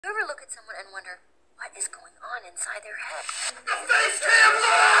You ever look at someone and wonder what is going on inside their head? Hey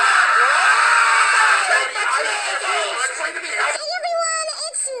everyone,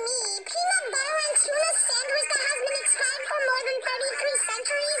 it's me, peanut butter and tuna sandwich that has been expired for more than 33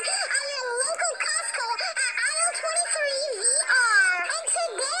 centuries at your local Costco at aisle 23 VR. And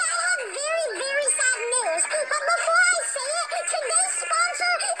today I have very, very sad news. But before I say it, today's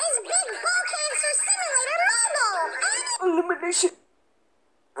sponsor is Big Ball Cancer Simulator Mobile. Elimination.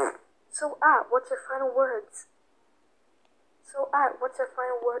 So, what's your final words? What's your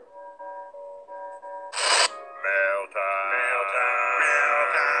final word? Mail time. Mail time. Mail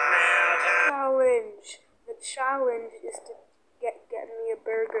time. Mail time. Challenge. The challenge is to get me a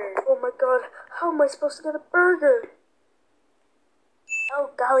burger. Oh my god, how am I supposed to get a burger?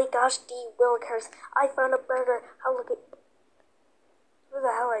 Oh golly gosh, D. Willikers, I found a burger. How look at... Who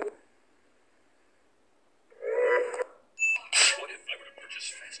the hell are you? What if I were to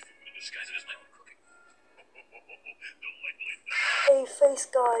purchase fast food and disguise it as my own cooking? Hey, face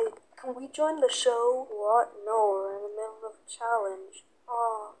guy, can we join the show? What? No, we're in the middle of a challenge.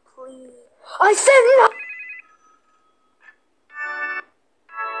 Aw, please. I said no!